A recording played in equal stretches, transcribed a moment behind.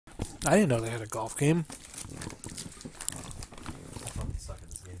I didn't know they had a golf game. I fucking suck at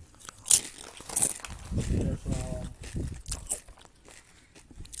this game.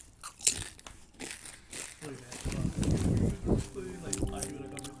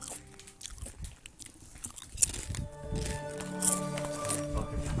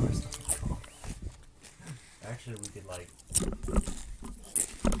 Fucking Powerstar. Actually, we could like.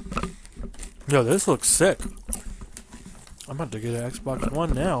 Yo, this looks sick. I'm about to get an Xbox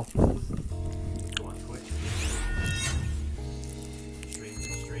One now. Go on Twitch.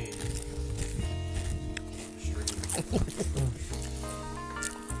 Stream.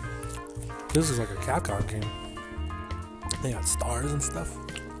 This is like a Capcom game. They got stars and stuff.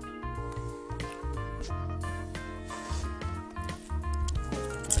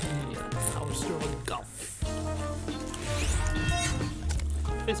 Powerstar golf.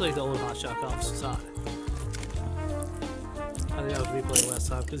 It's like the old Hot Shot Golf side. I think that was replay last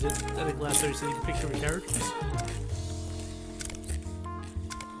time because I think last time you said you could pick your characters.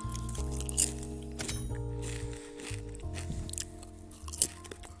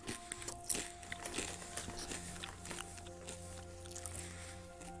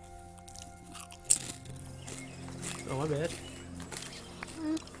 Oh, my bad.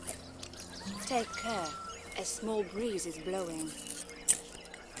 Take care. A small breeze is blowing.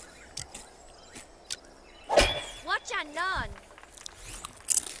 Watch your nun.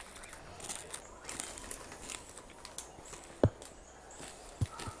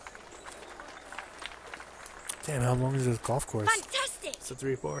 Damn, how long is this golf course? Fantastic. It's a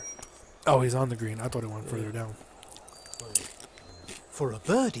 3-4. Oh, he's on the green. I thought it went further down. For a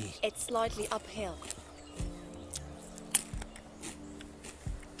birdie. It's slightly uphill.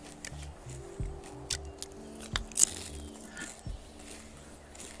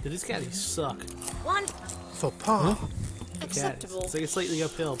 Dude, these caddies suck. One. For par. Acceptable. It's like it's slightly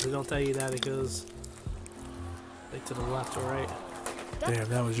uphill, but they don't tell you that it goes like to the left or right. Damn,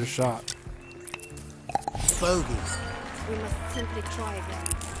 that was your shot. Bogey. We must simply try again.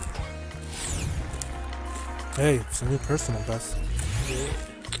 Hey, it's a new personal best.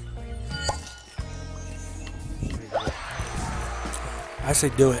 I say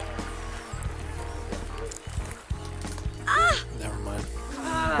do it. Never mind.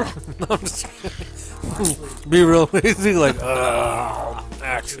 No, I'm just kidding. Be real easy, like,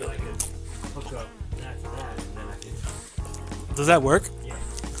 actually. Does that work?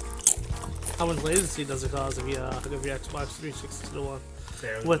 How much latency does it cause if you hook up your Xbox 360 to the one?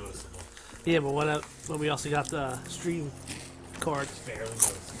 Barely What? noticeable. Yeah, but when we also got the stream card. Barely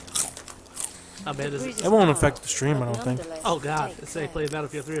noticeable. How bad is it? It won't affect the stream, I don't think. Oh god, Take it's say care. play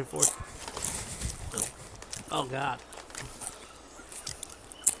Battlefield 3 and 4. Oh god.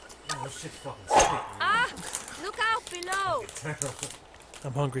 Oh, this shit's fucking sick, man. Ah! Look out below.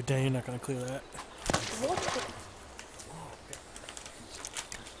 I'm hungry, Dan. You're not gonna clear that.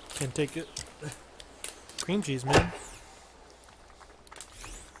 Can't take it. Cream cheese, man.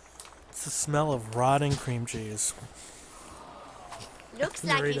 It's the smell of rotting cream cheese. Looks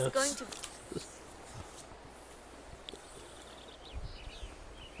like he's Doritos. going to.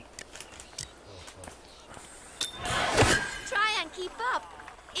 Try and keep up,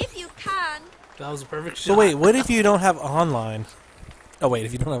 if you can. That was a perfect shot. So wait, what if you don't have online? Oh wait,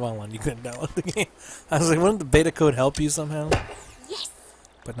 if you don't have online, you couldn't download the game. I was like, wouldn't the beta code help you somehow? Yes.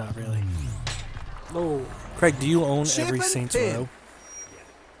 But not really. Oh, Craig, do you own Chip every and Saints pin. Row?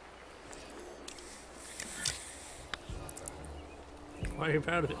 why are you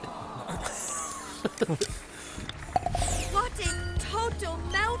proud of it? What a total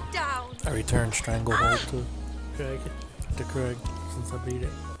meltdown. I return Stranglehold Craig. to Craig since I beat it.